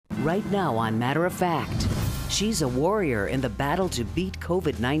right now on Matter of Fact. She's a warrior in the battle to beat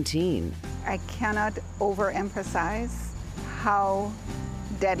COVID-19. I cannot overemphasize how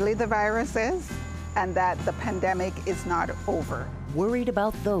deadly the virus is and that the pandemic is not over. Worried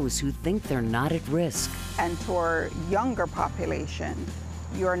about those who think they're not at risk. And to our younger population,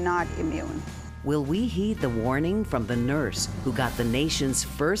 you're not immune. Will we heed the warning from the nurse who got the nation's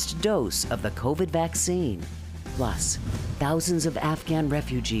first dose of the COVID vaccine? Plus, thousands of Afghan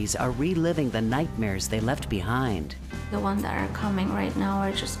refugees are reliving the nightmares they left behind. The ones that are coming right now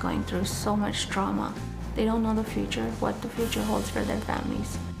are just going through so much trauma. They don't know the future, what the future holds for their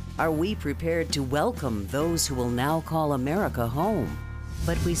families. Are we prepared to welcome those who will now call America home?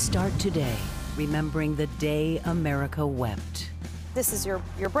 But we start today, remembering the day America wept. This is your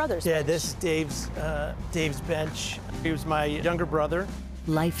brother's bench. Yeah, this is Dave's bench. He was my younger brother.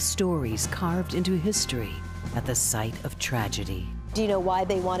 Life stories carved into history at the site of tragedy. Do you know why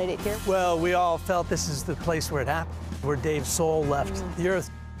they wanted it here? Well, we all felt this is the place where it happened, where Dave's soul left the earth.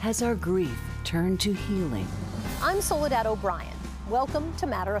 Has our grief turned to healing? I'm Soledad O'Brien. Welcome to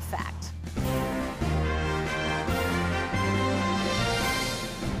Matter of Fact.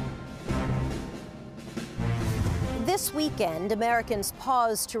 This weekend, Americans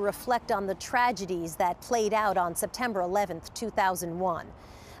paused to reflect on the tragedies that played out on September 11th, 2001.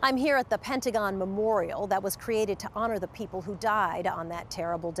 I'm here at the Pentagon Memorial that was created to honor the people who died on that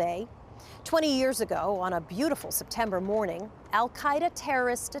terrible day. 20 years ago, on a beautiful September morning, Al-Qaeda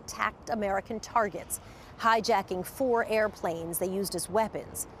terrorists attacked American targets, hijacking 4 airplanes they used as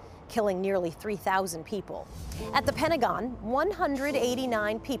weapons, killing nearly 3,000 people. At the Pentagon,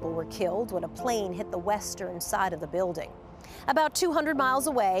 189 people were killed when a plane hit the western side of the building. About 200 miles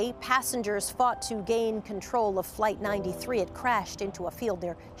away, passengers fought to gain control of Flight 93. It crashed into a field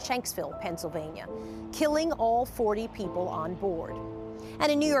near Shanksville, Pennsylvania, killing all 40 people on board.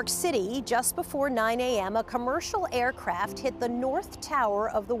 And in New York City, just before 9 a.m., a commercial aircraft hit the North Tower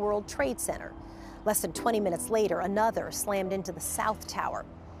of the World Trade Center. Less than 20 minutes later, another slammed into the South Tower.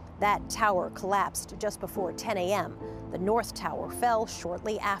 That tower collapsed just before 10 a.m. The North Tower fell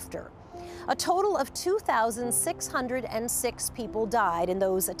shortly after. A total of 2,606 people died in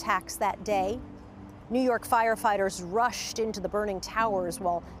those attacks that day. New York firefighters rushed into the burning towers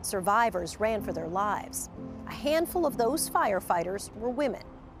while survivors ran for their lives. A handful of those firefighters were women.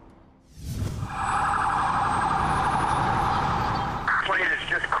 Plane has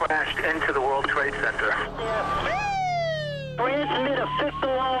just crashed into the World Trade Center. Transmit a fifth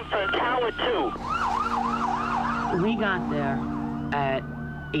alarm for Tower 2. We got there at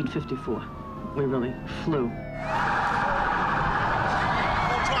 8:54. We really flew.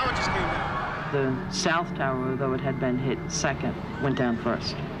 The South Tower, though it had been hit second, went down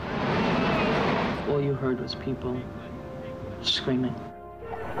first. All you heard was people screaming.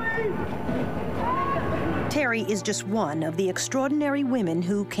 Terry is just one of the extraordinary women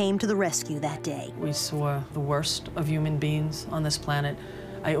who came to the rescue that day. We saw the worst of human beings on this planet.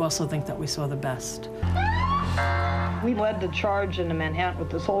 I also think that we saw the best. We led the charge into Manhattan with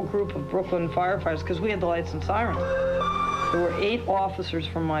this whole group of Brooklyn firefighters because we had the lights and sirens. There were 8 officers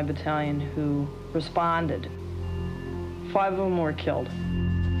from my battalion who responded. 5 of them were killed.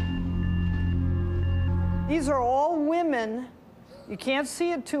 These are all women. You can't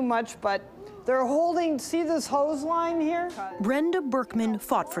see it too much, but they're holding, see this hose line here? Brenda Berkman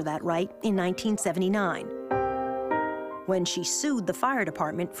fought for that right in 1979 when she sued the fire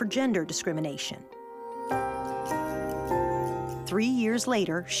department for gender discrimination. 3 years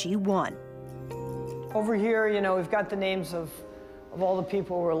later, she won. Over here, you know, we've got the names of all the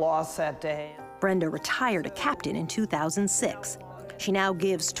people who were lost that day. Brenda retired a captain in 2006. She now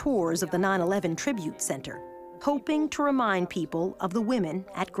gives tours of the 9/11 Tribute Center, hoping to remind people of the women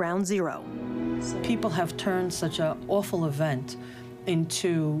at Ground Zero. People have turned such an awful event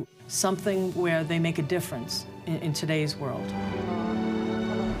into something where they make a difference in today's world.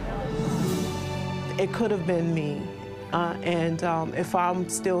 It could have been me, and if I'm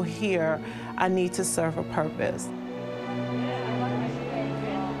still here, I need to serve a purpose.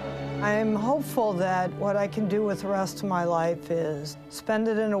 I'm hopeful that what I can do with the rest of my life is spend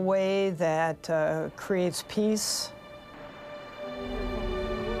it in a way that creates peace,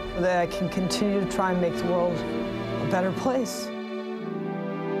 so that I can continue to try and make the world a better place.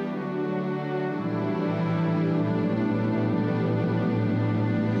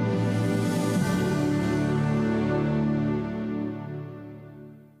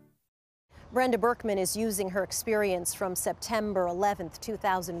 Brenda Berkman is using her experience from September 11th,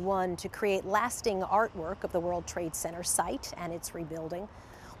 2001 to create lasting artwork of the World Trade Center site and its rebuilding.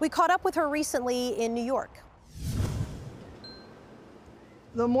 We caught up with her recently in New York.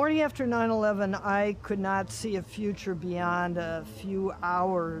 The morning after 9/11, I could not see a future beyond a few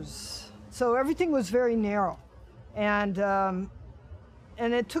hours. So everything was very narrow. And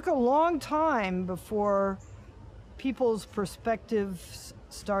it took a long time before people's perspectives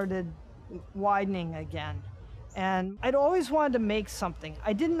started widening again. And I'd always wanted to make something.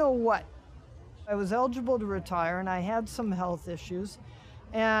 I didn't know what. I was eligible to retire and I had some health issues.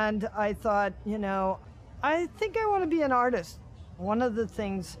 And I thought, you know, I think I want to be an artist. One of the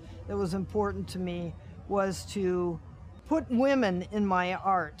things that was important to me was to put women in my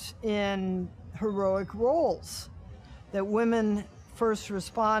art in heroic roles, that women first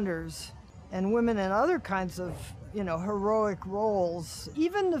responders and women in other kinds of, you know, heroic roles,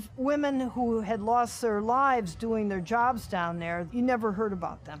 even the women who had lost their lives doing their jobs down there, you never heard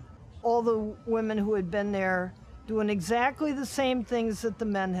about them. All the women who had been there doing exactly the same things that the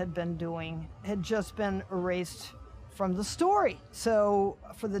men had been doing had just been erased from the story. So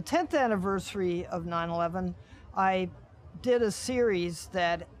for the 10th anniversary of 9/11, I did a series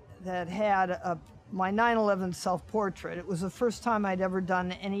that had my 9/11 self-portrait. It was the first time I'd ever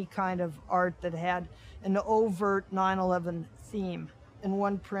done any kind of art that had an overt 9/11 theme. In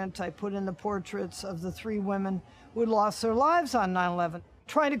one print, I put in the portraits of the 3 women who had lost their lives on 9/11,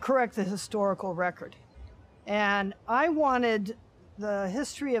 trying to correct the historical record. And I wanted the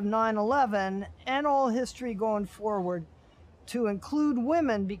history of 9/11 and all history going forward to include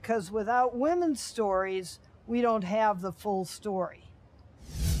women, because without women's stories, we don't have the full story.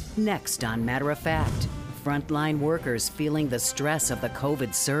 Next on Matter of Fact, frontline workers feeling the stress of the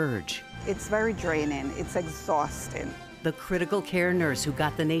COVID surge. It's very draining. It's exhausting. The critical care nurse who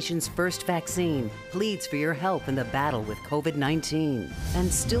got the nation's first vaccine pleads for your help in the battle with COVID-19.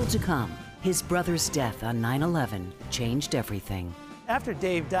 And still to come, his brother's death on 9/11 changed everything. After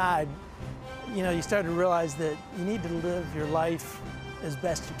Dave died, you know, you started to realize that you need to live your life as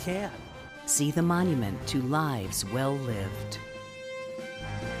best you can. See the monument to lives well lived.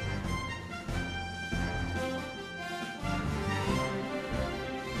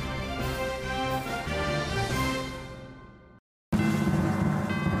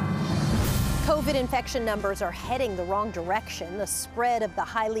 COVID infection numbers are heading the wrong direction. The spread of the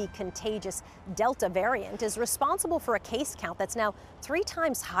highly contagious Delta variant is responsible for a case count that's now 3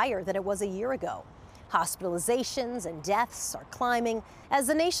 times higher than it was a year ago. Hospitalizations and deaths are climbing as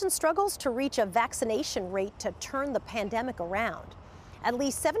the nation struggles to reach a vaccination rate to turn the pandemic around. At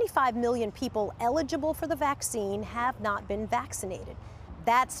least 75 million people eligible for the vaccine have not been vaccinated.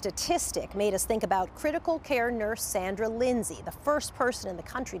 That statistic made us think about critical care nurse Sandra Lindsay, the first person in the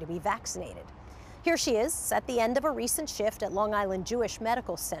country to be vaccinated. Here she is at the end of a recent shift at Long Island Jewish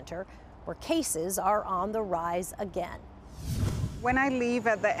Medical Center, where cases are on the rise again. When I leave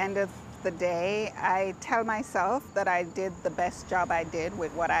at the end of the day, I tell myself that I did the best job I did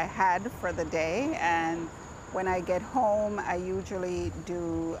with what I had for the day. And when I get home, I usually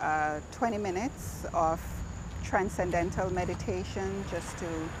do 20 minutes of transcendental meditation just to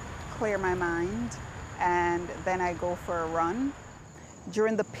clear my mind. And then I go for a run.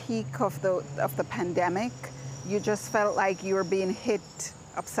 During the peak of the pandemic, you just felt like you were being hit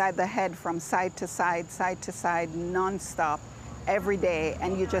upside the head from side to side, nonstop, every day,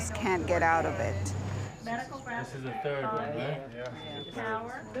 and you just can't get out of it. This is the 3rd one, right?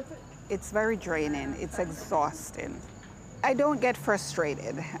 Yeah. It's very draining. It's exhausting. I don't get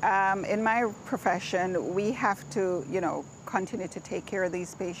frustrated. In my profession, we have to, continue to take care of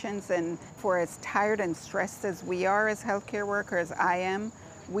these patients, and for as tired and stressed as we are as healthcare workers, I am,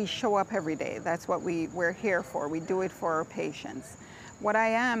 we show up every day. That's what we're here for. We do it for our patients. What I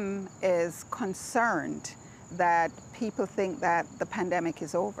am is concerned that people think that the pandemic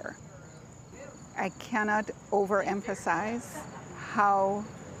is over. I cannot overemphasize how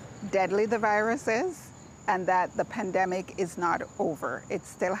deadly the virus is, and that the pandemic is not over. It's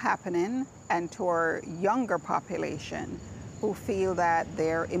still happening, and to our younger population who feel that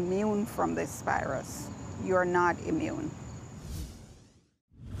they're immune from this virus, you're not immune.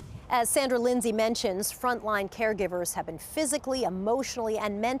 As Sandra Lindsay mentions, frontline caregivers have been physically, emotionally,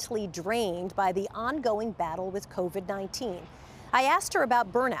 and mentally drained by the ongoing battle with COVID-19. I asked her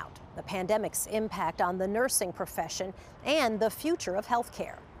about burnout, the pandemic's impact on the nursing profession, and the future of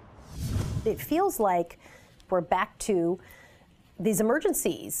healthcare. It feels like we're back to these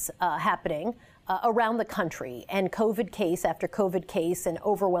emergencies happening around the country, and COVID case after COVID case, and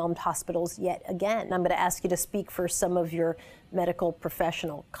overwhelmed hospitals yet again. I'm going to ask you to speak for some of your medical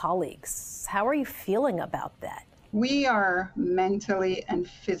professional colleagues. How are you feeling about that? We are mentally and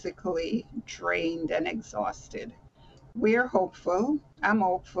physically drained and exhausted. We're hopeful. I'm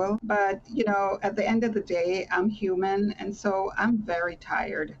hopeful. But, you know, at the end of the day, I'm human. And so I'm very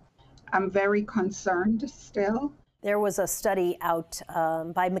tired. I'm very concerned still. There was a study out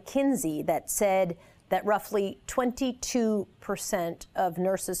by McKinsey that said that roughly 22% of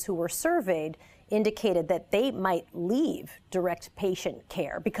nurses who were surveyed indicated that they might leave direct patient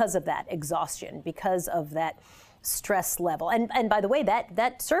care because of that exhaustion, because of that stress level. And by the way,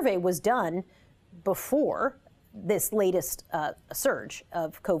 that survey was done before this latest surge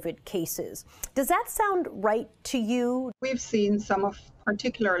of COVID cases. Does that sound right to you? We've seen some of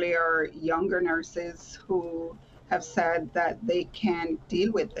particularly our younger nurses who have said that they can't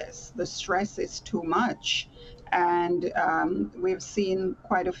deal with this. The stress is too much. And we've seen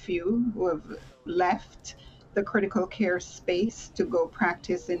quite a few who have left the critical care space to go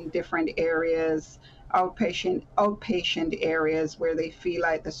practice in different areas, outpatient areas where they feel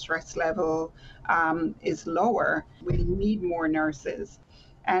like the stress level is lower. We need more nurses.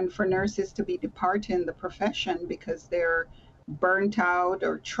 And for nurses to be departing the profession because they're burnt out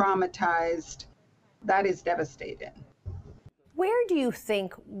or traumatized, that is devastating. Where do you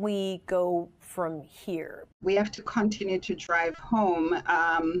think we go from here? We have to continue to drive home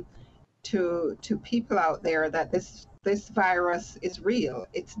to people out there that this virus is real.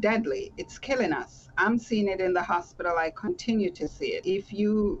 It's deadly. It's killing us. I'm seeing it in the hospital. I continue to see it. If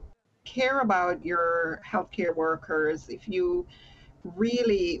you care about your healthcare workers, if you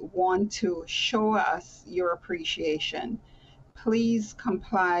really want to show us your appreciation, please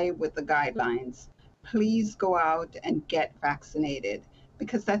comply with the guidelines. Please go out and get vaccinated,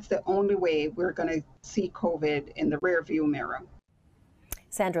 because that's the only way we're going to see COVID in the rearview mirror.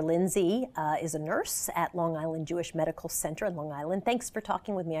 Sandra Lindsay is a nurse at Long Island Jewish Medical Center in Long Island. Thanks for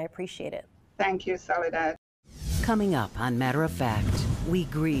talking with me. I appreciate it. Thank you, Soledad. Coming up on Matter of Fact, we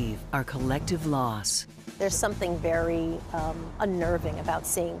grieve our collective loss. There's something very unnerving about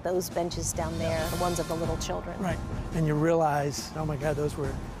seeing those benches down there, the ones of the little children. Right, and you realize, oh my God, those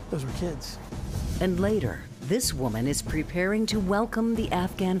were kids. And later, this woman is preparing to welcome the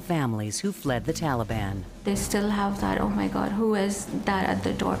Afghan families who fled the Taliban. They still have that, oh my God, who is that at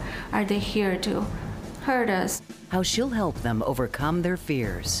the door? Are they here to hurt us? How she'll help them overcome their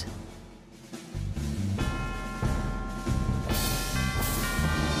fears.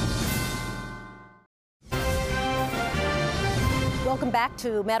 Welcome back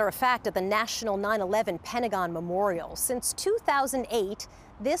to Matter of Fact at the National 9/11 Pentagon Memorial. Since 2008,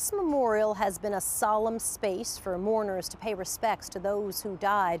 this memorial has been a solemn space for mourners to pay respects to those who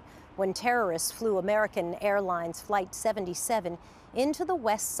died when terrorists flew American Airlines Flight 77 into the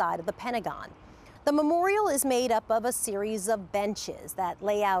west side of the Pentagon. The memorial is made up of a series of benches that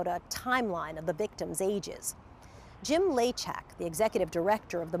lay out a timeline of the victims' ages. Jim Lachak, the executive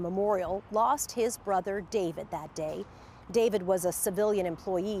director of the memorial, lost his brother David that day. David was a civilian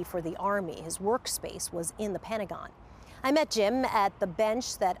employee for the Army. His workspace was in the Pentagon. I met Jim at the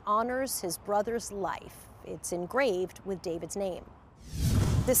bench that honors his brother's life. It's engraved with David's name.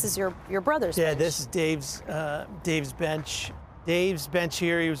 This is your brother's bench. Yeah, this is Dave's bench. Dave's bench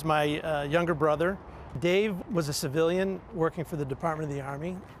here, he was my younger brother. Dave was a civilian working for the Department of the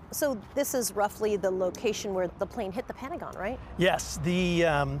Army. So this is roughly the location where the plane hit the Pentagon, right? Yes, the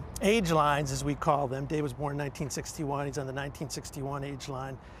age lines, as we call them, Dave was born in 1961, he's on the 1961 age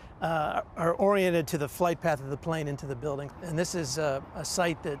line, are oriented to the flight path of the plane into the building. And this is a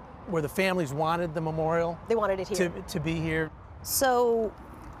site where the families wanted the memorial. They wanted it here. To be here. So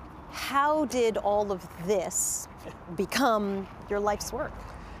how did all of this become your life's work?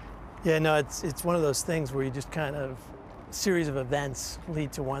 Yeah, no, it's one of those things where you just kind of, a series of events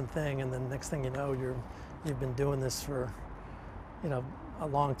lead to one thing, and then next thing you know, you've been doing this for, a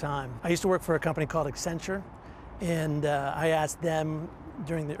long time. I used to work for a company called Accenture, and I asked them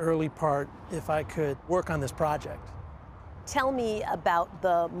during the early part if I could work on this project. Tell me about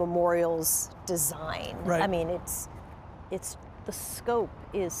the memorial's design. Right. I mean, it's the scope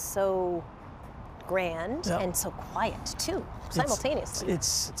is so grand and so quiet too, simultaneously.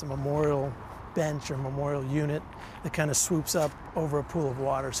 It's a memorial bench or memorial unit that kind of swoops up over a pool of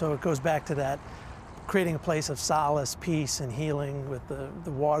water. So it goes back to that, creating a place of solace, peace, and healing with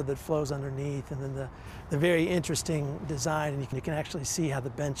the water that flows underneath, and then the very interesting design. And you can actually see how the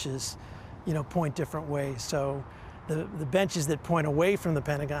benches, point different ways. So the benches that point away from the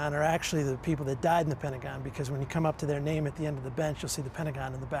Pentagon are actually the people that died in the Pentagon, because when you come up to their name at the end of the bench, you'll see the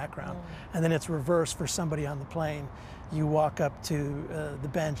Pentagon in the background. And then it's reversed for somebody on the plane. You walk up to the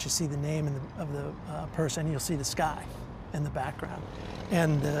bench, you see the name of the person, you'll see the sky in the background.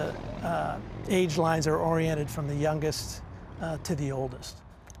 And the age lines are oriented from the youngest to the oldest.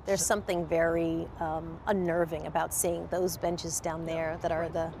 There's something very unnerving about seeing those benches down there that are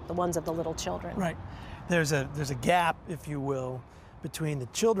the ones of the little children. Right. There's a gap, if you will, between the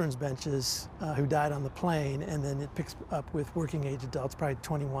children's benches who died on the plane, and then it picks up with working age adults, probably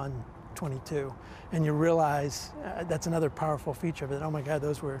 21, 22. And you realize that's another powerful feature of it. Oh my God,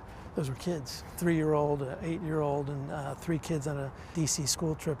 those were kids. 3-year-old, 8-year-old, and 3 kids on a DC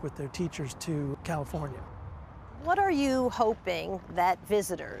school trip with their teachers to California. What are you hoping that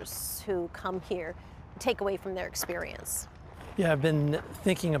visitors who come here take away from their experience? Yeah, I've been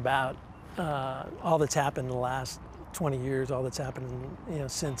thinking about all that's happened in the last 20 years, all that's happened,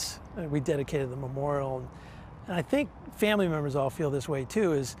 since we dedicated the memorial. And I think family members all feel this way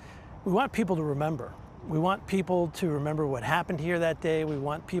too, is we want people to remember. We want people to remember what happened here that day. We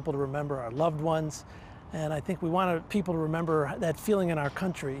want people to remember our loved ones. And I think we want people to remember that feeling in our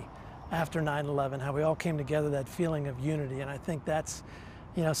country after 9/11, how we all came together, that feeling of unity. And I think that's,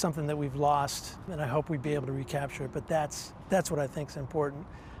 something that we've lost, and I hope we'd be able to recapture it. But that's what I think is important.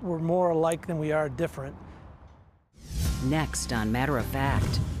 We're more alike than we are different. Next on Matter of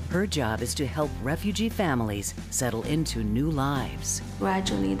Fact, her job is to help refugee families settle into new lives.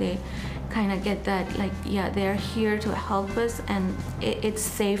 Gradually, they kind of get that, they're here to help us, and it's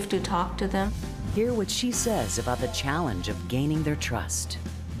safe to talk to them. Hear what she says about the challenge of gaining their trust.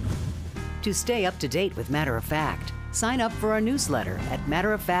 To stay up to date with Matter of Fact, sign up for our newsletter at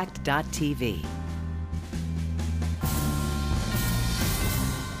matteroffact.tv.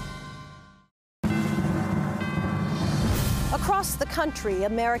 Across the country,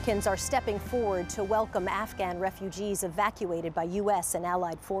 Americans are stepping forward to welcome Afghan refugees evacuated by U.S. and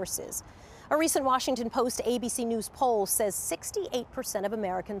allied forces. A recent Washington Post ABC News poll says 68% of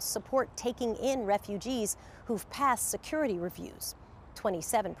Americans support taking in refugees who've passed security reviews.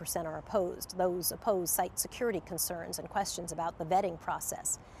 27% are opposed. Those opposed cite security concerns and questions about the vetting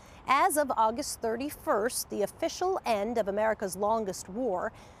process. As of August 31st, the official end of America's longest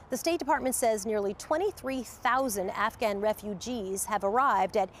war, the State Department says nearly 23,000 Afghan refugees have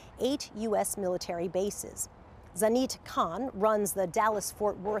arrived at 8 U.S. military bases. Zanit Khan runs the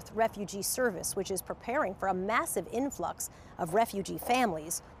Dallas-Fort Worth Refugee Service, which is preparing for a massive influx of refugee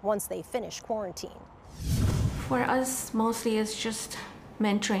families once they finish quarantine. For us, mostly it's just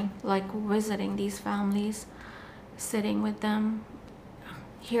mentoring, like visiting these families, sitting with them,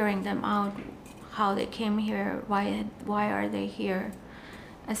 hearing them out, how they came here, why are they here,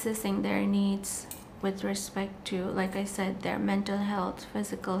 assessing their needs with respect to, like I said, their mental health,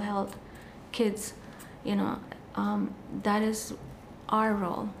 physical health, kids, that is our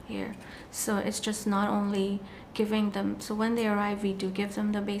role here. So it's just not only giving them, so when they arrive, we do give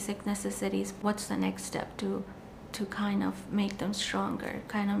them the basic necessities. What's the next step to kind of make them stronger,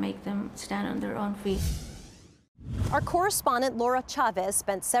 kind of make them stand on their own feet. Our correspondent Laura Chavez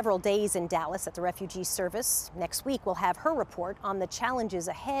spent several days in Dallas at the Refugee Service. Next week, we'll have her report on the challenges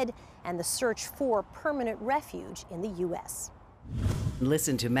ahead and the search for permanent refuge in the U.S.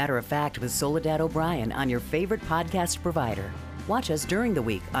 Listen to Matter of Fact with Soledad O'Brien on your favorite podcast provider. Watch us during the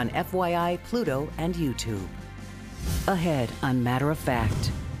week on FYI, Pluto, and YouTube. Ahead on Matter of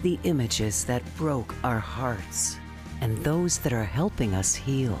Fact, the images that broke our hearts and those that are helping us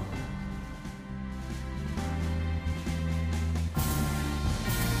heal.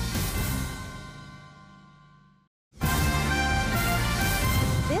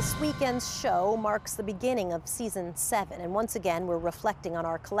 This weekend's show marks the beginning of season 7, and once again we're reflecting on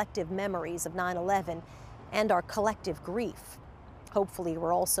our collective memories of 9/11 and our collective grief. Hopefully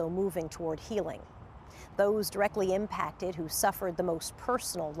we're also moving toward healing. Those directly impacted who suffered the most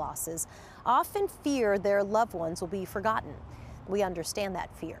personal losses often fear their loved ones will be forgotten. We understand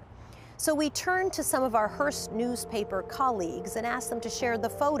that fear. So we turned to some of our Hearst newspaper colleagues and asked them to share the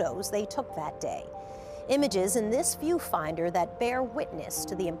photos they took that day. Images in this viewfinder that bear witness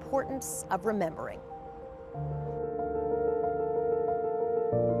to the importance of remembering.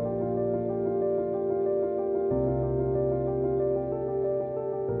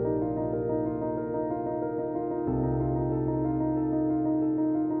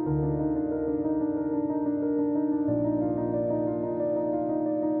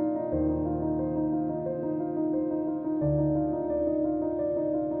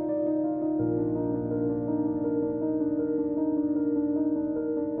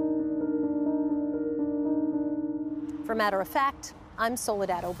 For Matter of Fact, I'm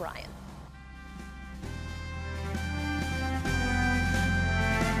Soledad O'Brien.